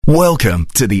Welcome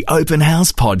to the Open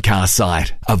House podcast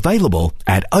site, available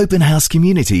at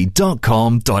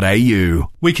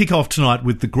openhousecommunity.com.au. We kick off tonight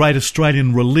with the great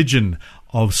Australian religion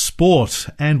of sport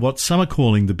and what some are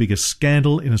calling the biggest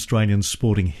scandal in Australian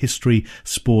sporting history,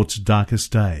 sport's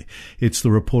darkest day. It's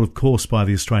the report, of course, by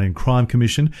the Australian Crime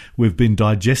Commission we've been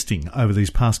digesting over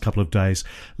these past couple of days,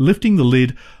 lifting the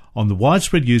lid on the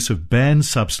widespread use of banned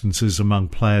substances among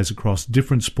players across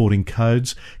different sporting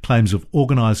codes, claims of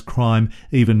organised crime,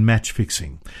 even match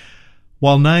fixing.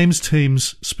 While names,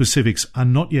 teams, specifics are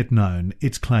not yet known,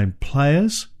 it's claimed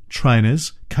players,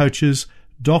 trainers, coaches,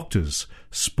 doctors,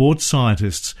 sports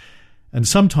scientists, and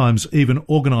sometimes even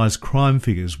organised crime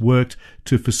figures worked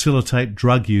to facilitate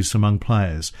drug use among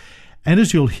players. And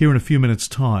as you'll hear in a few minutes'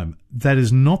 time, that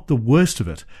is not the worst of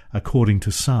it, according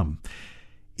to some.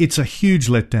 It's a huge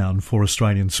letdown for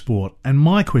Australian sport, and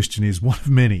my question is one of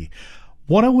many.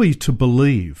 What are we to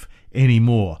believe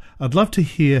anymore? I'd love to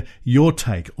hear your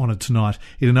take on it tonight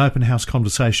in an open house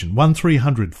conversation.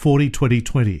 1300 40 20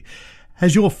 20.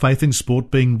 Has your faith in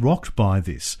sport been rocked by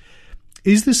this?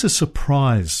 Is this a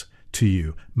surprise to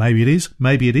you? Maybe it is,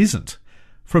 maybe it isn't.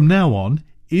 From now on,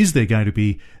 is there going to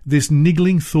be this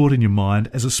niggling thought in your mind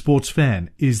as a sports fan?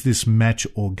 Is this match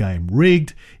or game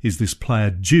rigged? Is this player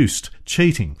juiced,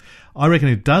 cheating? I reckon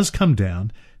it does come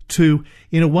down to,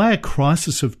 in a way, a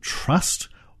crisis of trust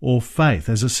or faith.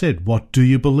 As I said, what do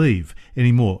you believe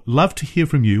anymore? Love to hear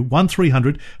from you.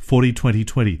 1300 40 20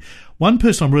 20. One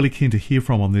person I'm really keen to hear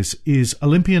from on this is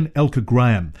Olympian Elka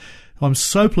Graham, who I'm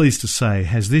so pleased to say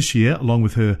has this year, along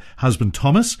with her husband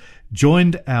Thomas,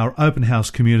 joined our open house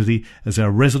community as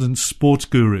our resident sports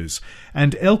gurus.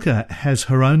 And Elka has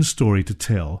her own story to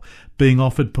tell, being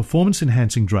offered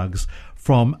performance-enhancing drugs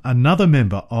from another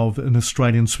member of an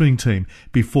Australian swimming team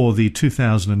before the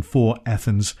 2004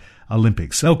 Athens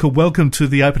Olympics. Elka, welcome to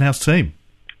the open house team.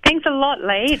 Thanks a lot,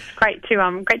 Lee. It's great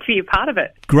to be a part of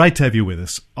it. Great to have you with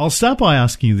us. I'll start by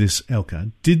asking you this,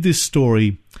 Elka. Did this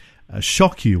story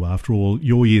shock you after all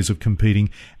your years of competing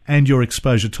and your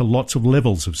exposure to lots of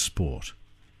levels of sport?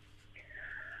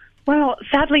 Well,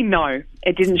 sadly, no,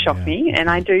 it didn't shock me. And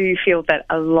I do feel that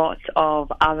a lot of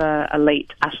other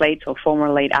elite athletes or former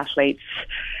elite athletes,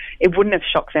 it wouldn't have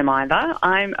shocked them either.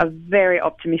 I'm a very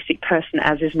optimistic person,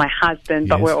 as is my husband,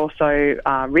 but we're also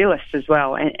realists as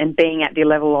well. And being at the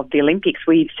level of the Olympics,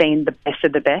 we've seen the best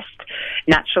of the best,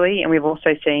 naturally, and we've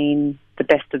also seen the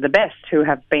best of the best who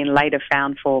have been later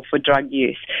found for drug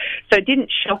use. So it didn't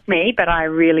shock me, but I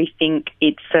really think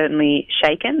it's certainly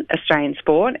shaken Australian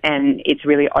sport and it's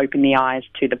really opened the eyes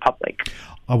to the public.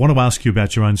 I want to ask you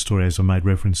about your own story, as I made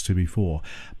reference to before,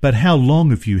 but how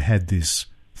long have you had this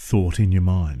thought in your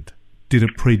mind? Did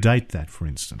it predate that, for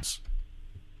instance?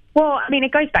 Well, I mean,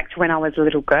 it goes back to when I was a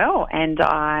little girl and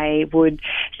I would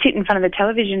sit in front of the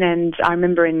television, and I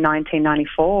remember in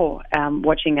 1994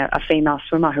 watching a female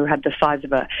swimmer who had the size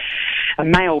of a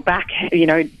male back,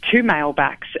 two male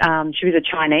backs. She was a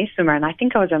Chinese swimmer, and I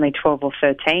think I was only 12 or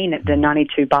 13 at the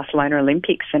 92 Barcelona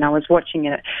Olympics, and I was watching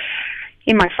it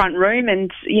in my front room,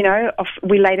 and,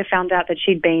 we later found out that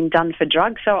she'd been done for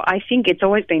drugs. So I think it's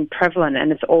always been prevalent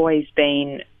and it's always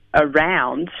been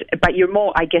around, but you're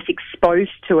more, I guess,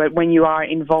 exposed to it when you are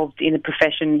involved in the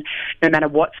profession, no matter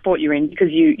what sport you're in, because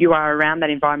you are around that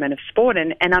environment of sport.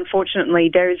 And unfortunately,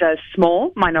 there is a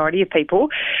small minority of people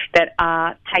that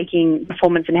are taking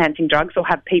performance-enhancing drugs or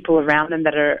have people around them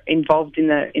that are involved in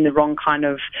the wrong kind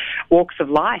of walks of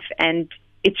life. And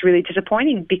it's really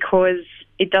disappointing because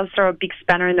it does throw a big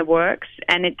spanner in the works,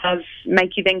 and it does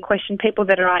make you then question people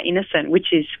that are innocent,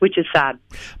 which is sad.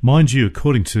 Mind you,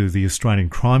 according to the Australian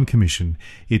Crime Commission,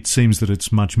 it seems that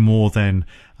it's much more than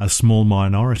a small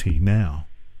minority now.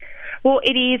 Well,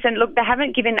 it is, and look, they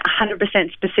haven't given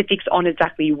 100% specifics on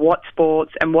exactly what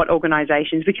sports and what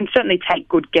organisations. We can certainly take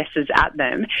good guesses at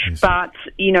them, but,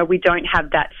 we don't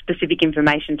have that specific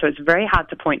information, so it's very hard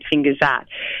to point fingers at.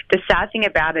 The sad thing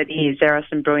about it is there are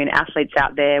some brilliant athletes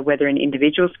out there, whether in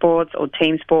individual sports or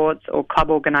team sports or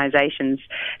club organisations,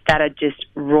 that are just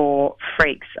raw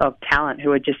freaks of talent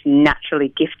who are just naturally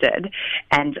gifted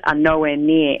and are nowhere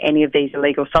near any of these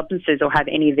illegal substances or have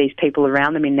any of these people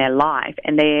around them in their life,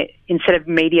 and they're, instead of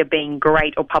media being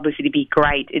great or publicity be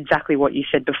great, exactly what you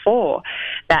said before,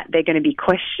 that they're going to be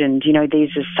questioned. These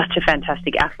are such a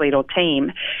fantastic athlete or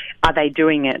team. Are they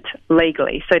doing it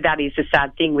legally? So that is the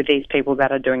sad thing with these people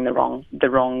that are doing the wrong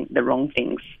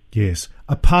things. Yes.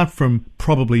 Apart from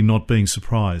probably not being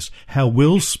surprised, how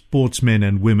will sportsmen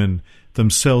and women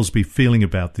themselves be feeling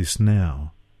about this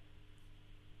now?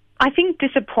 I think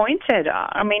disappointed.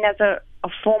 I mean, as a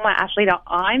former athlete,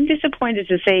 I'm disappointed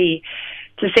to see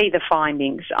to see the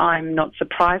findings. I'm not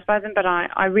surprised by them, but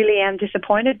I really am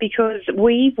disappointed because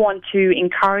we want to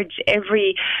encourage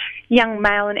every young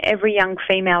male and every young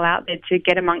female out there to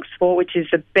get amongst sport, which is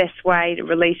the best way. It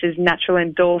releases natural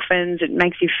endorphins. It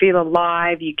makes you feel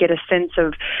alive. You get a sense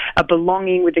of a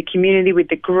belonging with the community, with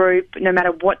the group, no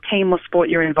matter what team or sport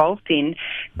you're involved in.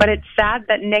 But it's sad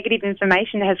that negative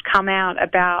information has come out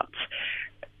about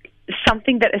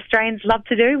something that Australians love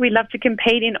to do. We love to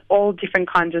compete in all different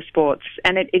kinds of sports,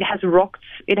 and it has rocked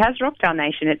our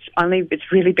nation. It's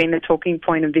really been the talking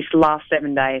point of this last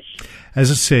 7 days.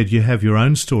 As I said, you have your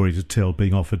own story to tell,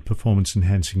 being offered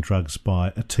performance-enhancing drugs by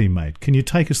a teammate. Can you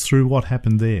take us through what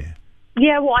happened there?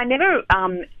 Yeah, well, I never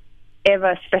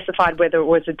ever specified whether it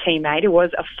was a teammate. It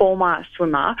was a former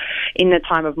swimmer in the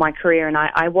time of my career, and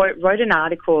I wrote an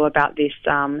article about this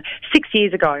 6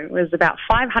 years ago. It was about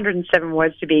 507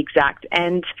 words to be exact,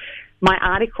 and my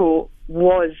article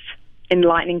was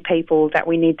enlightening people that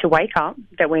we need to wake up,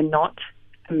 that we're not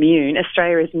immune.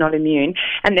 Australia is not immune,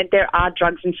 and that there are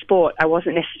drugs in sport. I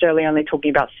wasn't necessarily only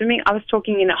talking about swimming. I was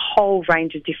talking in a whole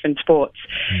range of different sports.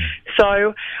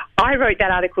 So I wrote that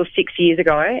article 6 years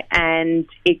ago, and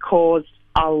it caused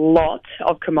a lot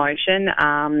of commotion.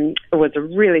 It was a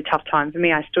really tough time for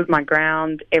me. I stood my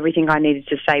ground. Everything I needed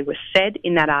to say was said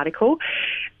in that article.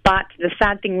 But the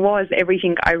sad thing was,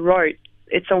 everything I wrote,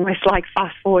 it's almost like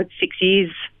fast forward 6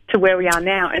 years to where we are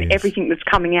now, and yes, everything that's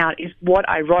coming out is what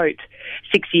I wrote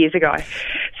 6 years ago.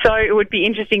 So it would be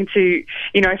interesting to,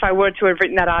 if I were to have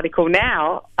written that article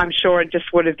now, I'm sure it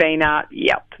just would have been,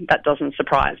 yep, that doesn't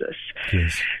surprise us.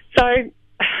 Yes. So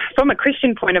from a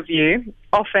Christian point of view,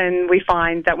 often we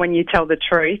find that when you tell the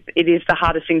truth, it is the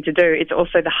hardest thing to do. It's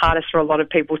also the hardest for a lot of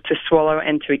people to swallow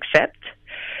and to accept.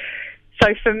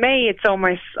 So for me, it's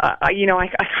almost, I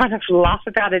kind of laugh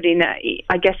about it in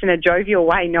a jovial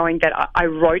way, knowing that I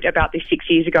wrote about this 6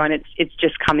 years ago, and it's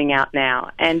just coming out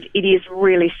now. And it is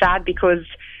really sad because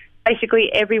basically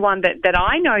everyone that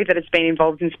I know that has been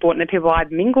involved in sport and the people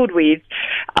I've mingled with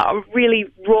are really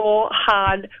raw,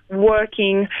 hard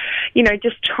working,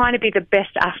 just trying to be the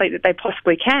best athlete that they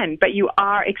possibly can. But you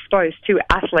are exposed to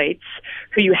athletes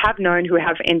who you have known who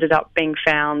have ended up being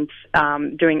found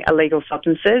doing illegal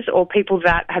substances, or people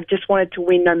that have just wanted to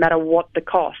win no matter what the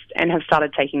cost and have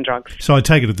started taking drugs. So I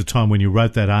take it at the time when you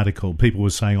wrote that article, people were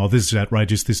saying, oh, this is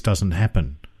outrageous, this doesn't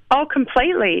happen. Oh,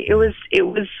 completely. It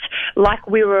was like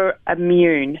we were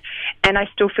immune. And I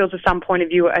still feel to some point of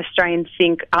view Australians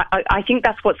think, I think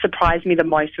that's what surprised me the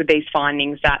most with these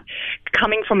findings, that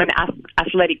coming from an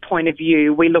athletic point of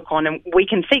view, we look on and we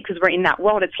can see, because we're in that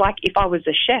world. It's like if I was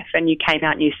a chef and you came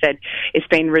out and you said, it's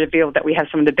been revealed that we have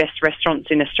some of the best restaurants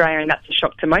in Australia, and that's a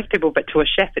shock to most people, but to a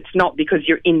chef it's not, because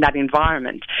you're in that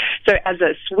environment. So as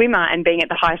a swimmer and being at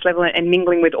the highest level and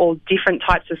mingling with all different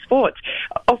types of sports,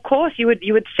 of course you would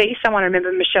see someone. I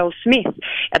remember Michelle Smith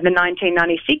at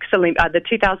the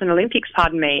 2000 Olympics,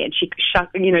 and she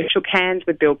shook hands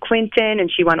with Bill Clinton,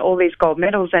 and she won all these gold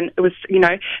medals, and it was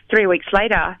 3 weeks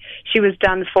later she was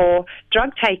done for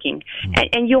drug taking.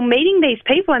 And you're meeting these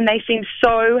people and they seem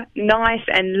so nice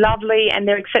and lovely, and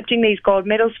they're accepting these gold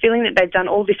medals feeling that they've done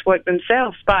all this work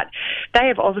themselves, but they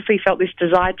have obviously felt this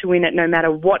desire to win it no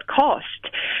matter what cost,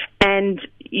 and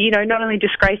not only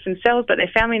disgrace themselves, but their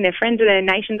family and their friends and their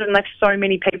nations, and left so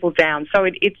many people down. So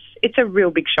it's a real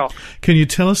big shock. Can you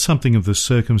tell us something of the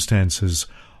circumstances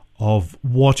of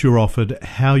what you're offered,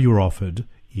 how you're offered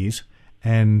it,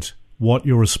 and what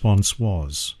your response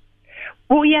was?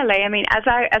 Well, yeah, Lee. I mean, as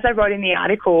I wrote in the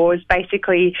article, it was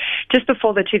basically just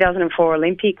before the 2004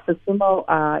 Olympics, the swimmer,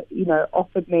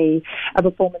 offered me a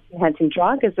performance-enhancing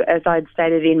drug, as I'd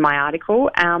stated in my article.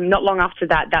 Not long after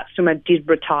that swimmer did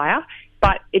retire,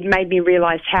 but it made me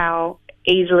realise how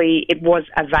easily it was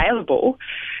available.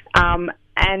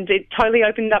 And it totally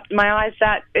opened up my eyes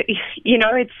that,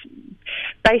 it's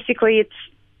basically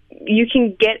you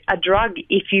can get a drug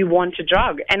if you want a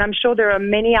drug. And I'm sure there are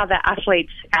many other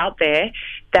athletes out there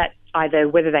that either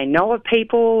whether they know of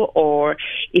people or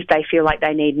if they feel like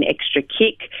they need an extra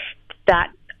kick,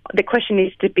 that the question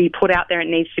needs to be put out there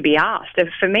and needs to be asked.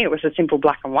 For me, it was a simple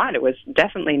black and white. It was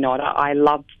definitely not. I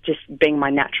loved just being my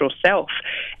natural self,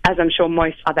 as I'm sure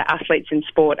most other athletes in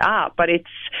sport are. But it's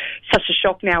such a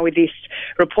shock now with this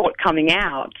report coming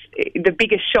out. The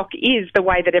biggest shock is the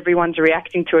way that everyone's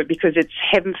reacting to it, because it's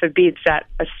heaven forbids that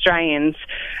Australians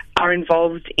are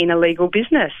involved in illegal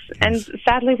business. Yes. And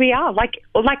sadly we are, like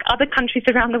other countries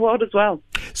around the world as well.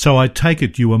 So I take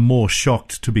it you were more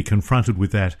shocked to be confronted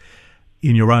with that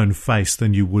in your own face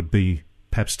than you would be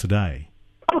perhaps today.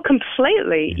 Oh,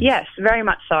 completely. Yes, very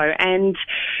much so. And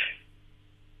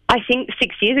I think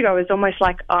 6 years ago it was almost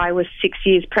like I was 6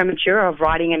 years premature of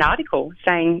writing an article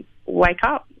saying, wake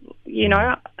up. You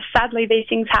know, sadly these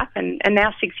things happen. And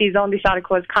now 6 years on, this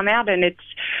article has come out and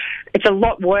it's a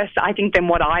lot worse, I think, than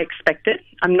what I expected.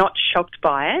 I'm not shocked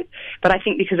by it, but I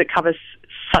think because it covers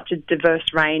such a diverse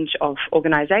range of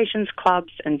organisations,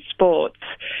 clubs and sports,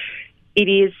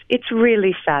 it's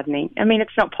really saddening. I mean,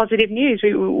 it's not positive news.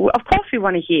 Of course we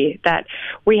want to hear that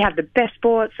we have the best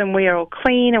sports and we are all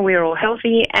clean and we are all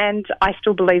healthy, and I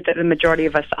still believe that the majority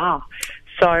of us are.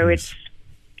 So it's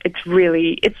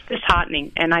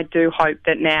disheartening, and I do hope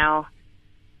that now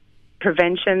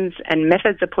preventions and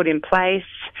methods are put in place,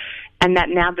 and that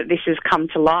now that this has come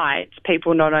to light,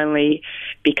 people not only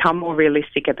become more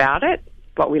realistic about it,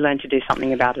 but we learn to do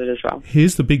something about it as well.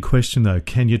 Here's the big question, though.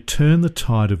 Can you turn the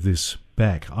tide of this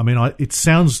back? I mean, it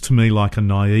sounds to me like a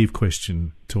naive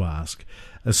question to ask,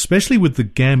 especially with the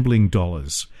gambling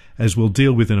dollars, as we'll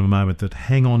deal with in a moment, that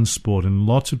hang on sport in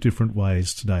lots of different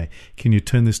ways today. Can you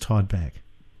turn this tide back?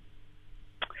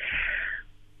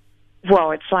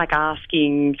 Well, it's like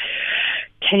asking,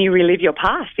 can you relive your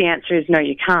past? The answer is no,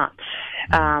 you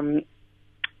can't.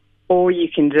 All you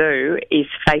can do is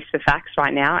face the facts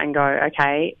right now and go,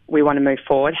 okay, we want to move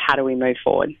forward. How do we move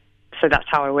forward? So that's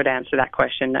how I would answer that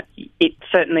question. It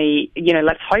certainly,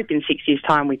 let's hope in 6 years'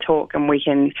 time we talk and we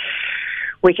can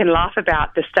laugh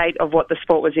about the state of what the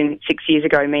sport was in 6 years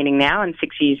ago, meaning now, and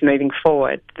 6 years moving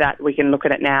forward, that we can look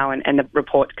at it now and the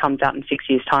report comes out in 6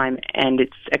 years' time and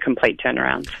it's a complete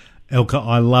turnaround. Elka,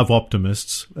 I love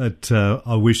optimists, but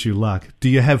I wish you luck. Do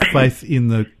you have faith in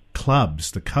the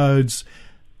clubs, the codes,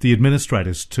 the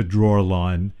administrators to draw a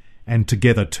line and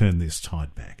together turn this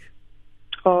tide back?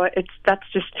 Oh, that's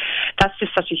just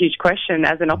such a huge question.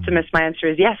 As an optimist, my answer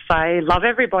is yes. I love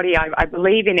everybody. I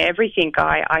believe in everything.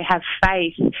 I have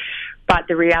faith, but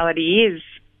the reality is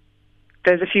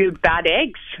there's a few bad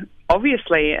eggs,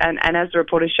 obviously, and as the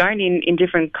report has shown, in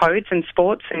different codes and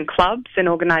sports and clubs and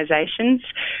organisations,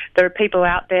 there are people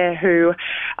out there who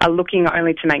are looking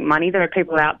only to make money. There are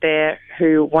people out there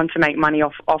who want to make money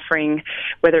off offering,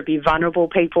 whether it be vulnerable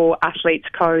people, athletes,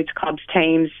 codes, clubs,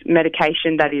 teams,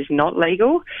 medication that is not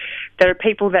legal. There are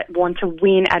people that want to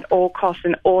win at all costs,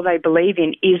 and all they believe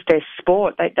in is their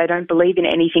sport. They don't believe in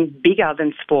anything bigger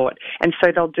than sport, and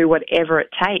so they'll do whatever it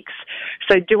takes.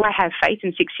 So do I have faith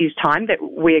in 6 years' time that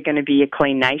we're going to be a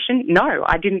clean nation? No,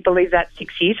 I didn't believe that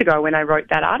 6 years ago when I wrote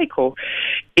that article.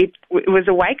 It was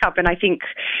a wake-up, and I think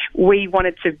we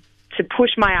wanted to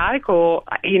push my article,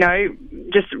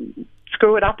 just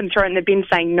screw it up and throw it in the bin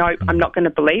saying, no, I'm not going to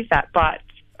believe that. But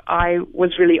I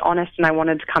was really honest, and I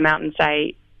wanted to come out and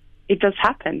say, it does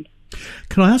happen.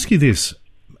 Can I ask you this,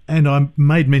 and I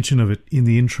made mention of it in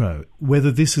the intro,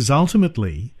 whether this is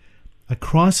ultimately a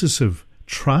crisis of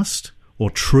trust or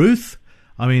truth?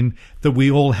 I mean, that we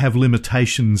all have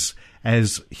limitations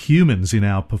as humans in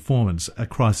our performance, a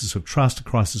crisis of trust, a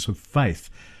crisis of faith.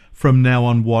 From now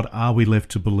on, what are we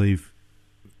left to believe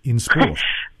in sport?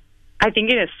 I think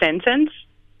in a sentence,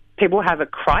 people have a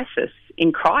crisis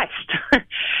in Christ.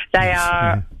 They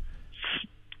are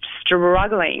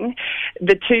struggling.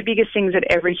 The two biggest things that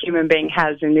every human being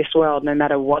has in this world, no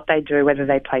matter what they do, whether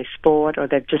they play sport or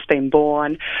they've just been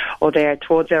born or they're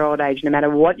towards their old age, no matter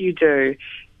what you do,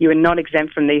 you are not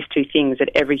exempt from these two things that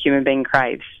every human being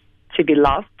craves: to be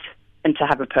loved and to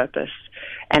have a purpose.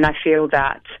 And I feel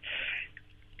that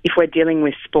if we're dealing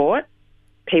with sport,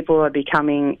 people are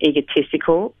becoming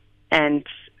egotistical and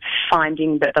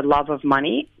finding that the love of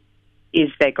money is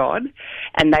their God,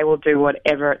 and they will do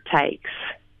whatever it takes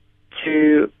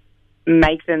to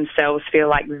make themselves feel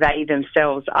like they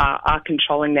themselves are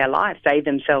controlling their lives. They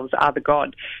themselves are the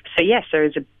God. So yes, there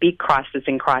is a big crisis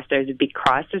in Christ. There is a big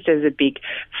crisis. There's a big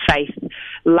faith,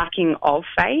 lacking of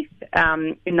faith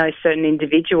in those certain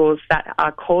individuals that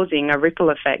are causing a ripple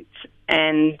effect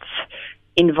and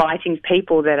inviting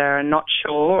people that are not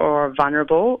sure or are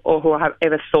vulnerable or who have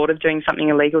ever thought of doing something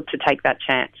illegal to take that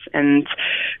chance. And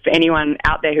for anyone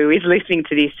out there who is listening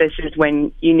to this is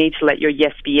when you need to let your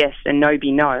yes be yes and no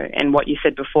be no. And what you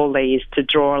said before, Lee, is to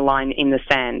draw a line in the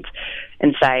sand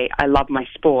and say, I love my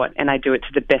sport and I do it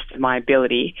to the best of my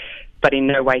ability, but in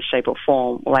no way, shape or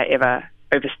form will I ever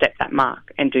overstep that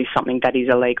mark and do something that is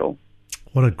illegal.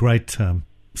 What a great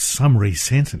summary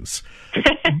sentence.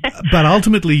 But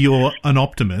ultimately you're an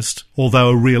optimist, although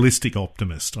a realistic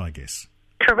optimist, I guess.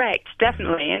 Correct,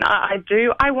 definitely. And I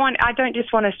don't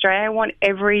just want Australia, I want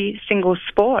every single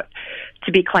sport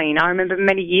to be clean. I remember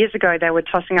many years ago they were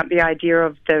tossing up the idea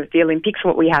of the Olympics,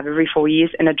 what we have every 4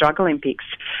 years, and a drug Olympics.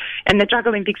 And the drug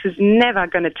Olympics was never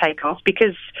going to take off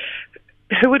because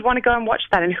who would want to go and watch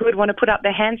that, and who would want to put up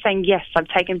their hand saying, yes, I've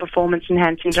taken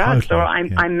performance-enhancing drugs,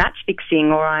 Totally, or I'm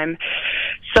match-fixing, or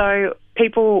So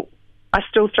people are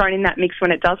still thrown in that mix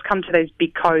when it does come to those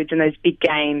big codes and those big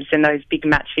games and those big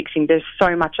match-fixing. There's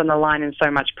so much on the line and so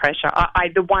much pressure.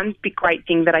 The one big great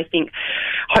thing that I think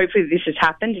hopefully this has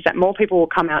happened is that more people will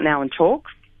come out now and talk.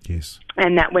 Yes.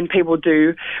 And that when people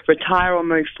do retire or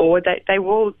move forward, they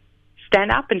will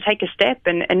stand up and take a step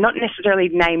and not necessarily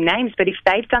name names, but if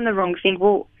they've done the wrong thing,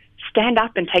 well, stand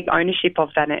up and take ownership of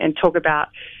that and talk about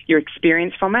your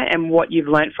experience from it and what you've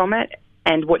learnt from it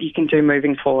and what you can do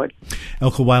moving forward.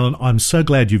 Elka Whalan, I'm so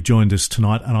glad you've joined us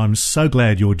tonight, and I'm so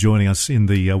glad you're joining us in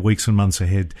the weeks and months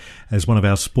ahead as one of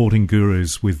our sporting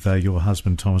gurus with your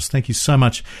husband, Thomas. Thank you so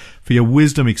much for your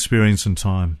wisdom, experience and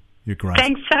time. You're great.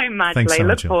 Thanks so much, Thanks Lee. so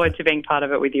Look much, forward Elka. to being part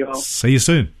of it with you all. See you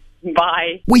soon.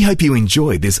 Bye. We hope you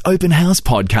enjoyed this Open House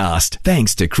podcast,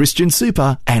 thanks to Christian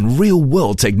Super and Real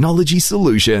World Technology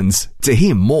Solutions. To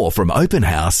hear more from Open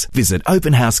House, visit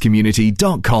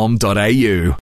openhousecommunity.com.au.